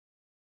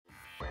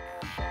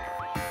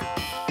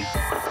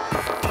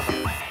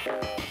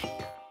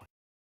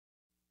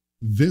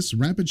This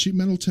rapid sheet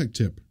metal tech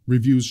tip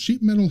reviews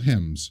sheet metal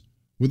hems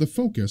with a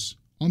focus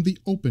on the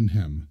open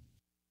hem.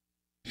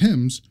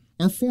 Hems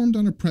are formed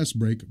on a press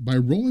brake by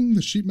rolling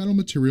the sheet metal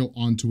material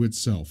onto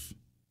itself.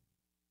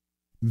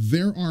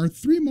 There are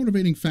three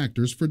motivating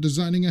factors for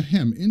designing a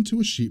hem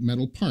into a sheet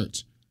metal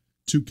part: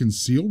 to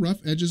conceal rough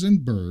edges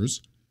and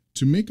burrs,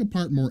 to make a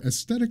part more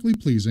aesthetically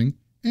pleasing,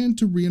 and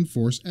to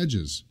reinforce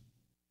edges.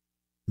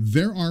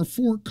 There are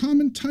four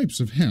common types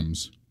of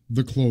hems: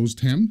 the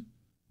closed hem,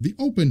 the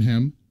open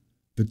hem,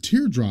 the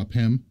teardrop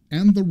hem,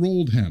 and the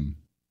rolled hem.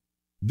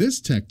 This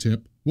tech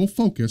tip will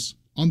focus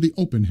on the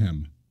open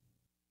hem.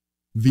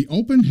 The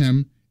open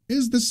hem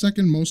is the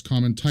second most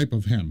common type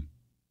of hem.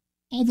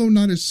 Although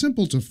not as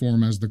simple to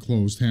form as the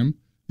closed hem,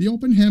 the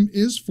open hem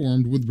is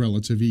formed with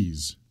relative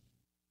ease.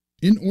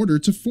 In order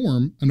to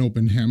form an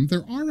open hem,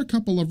 there are a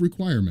couple of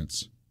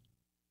requirements.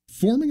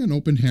 Forming an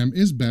open hem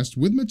is best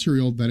with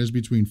material that is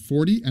between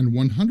 40 and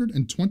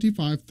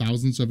 125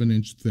 thousandths of an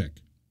inch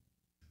thick.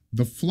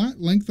 The flat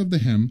length of the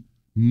hem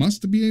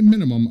must be a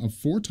minimum of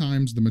 4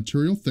 times the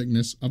material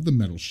thickness of the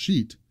metal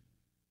sheet.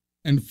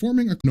 And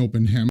forming an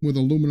open hem with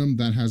aluminum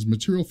that has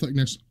material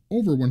thickness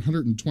over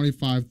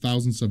 125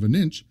 thousandths of an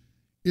inch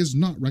is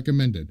not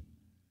recommended,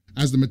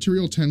 as the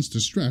material tends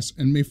to stress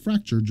and may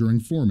fracture during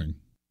forming.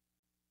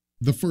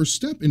 The first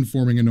step in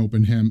forming an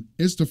open hem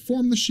is to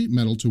form the sheet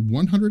metal to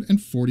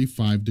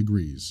 145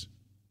 degrees.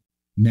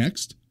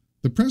 Next,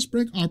 the press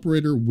brake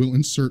operator will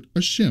insert a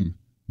shim,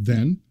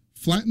 then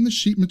flatten the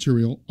sheet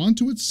material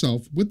onto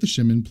itself with the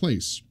shim in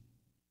place.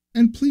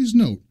 And please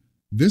note,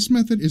 this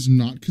method is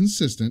not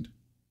consistent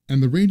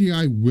and the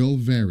radii will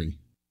vary.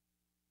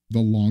 The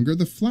longer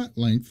the flat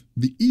length,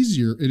 the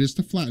easier it is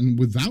to flatten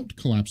without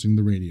collapsing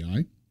the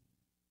radii,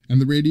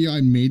 and the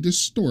radii may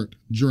distort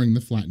during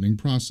the flattening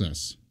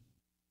process.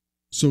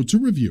 So to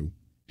review,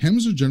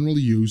 hems are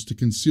generally used to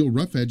conceal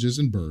rough edges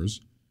and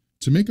burrs,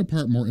 to make a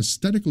part more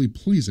aesthetically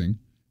pleasing,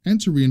 and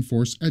to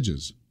reinforce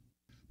edges.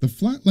 The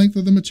flat length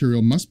of the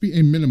material must be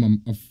a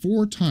minimum of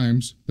 4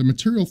 times the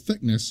material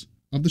thickness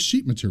of the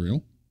sheet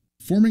material.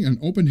 Forming an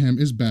open hem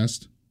is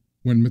best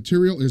when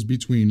material is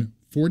between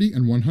 40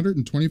 and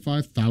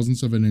 125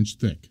 thousandths of an inch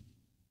thick.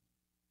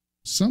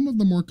 Some of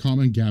the more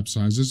common gap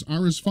sizes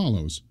are as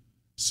follows: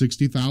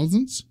 60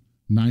 thousandths,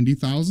 90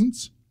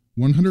 thousandths,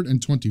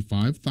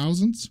 125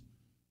 thousandths,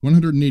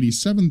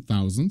 187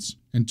 thousandths,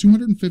 and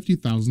 250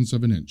 thousandths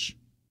of an inch.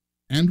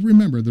 And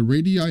remember, the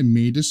radii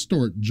may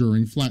distort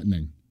during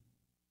flattening.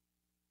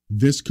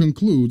 This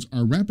concludes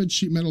our rapid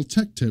sheet metal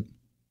tech tip,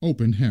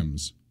 open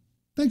hems.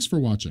 Thanks for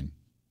watching.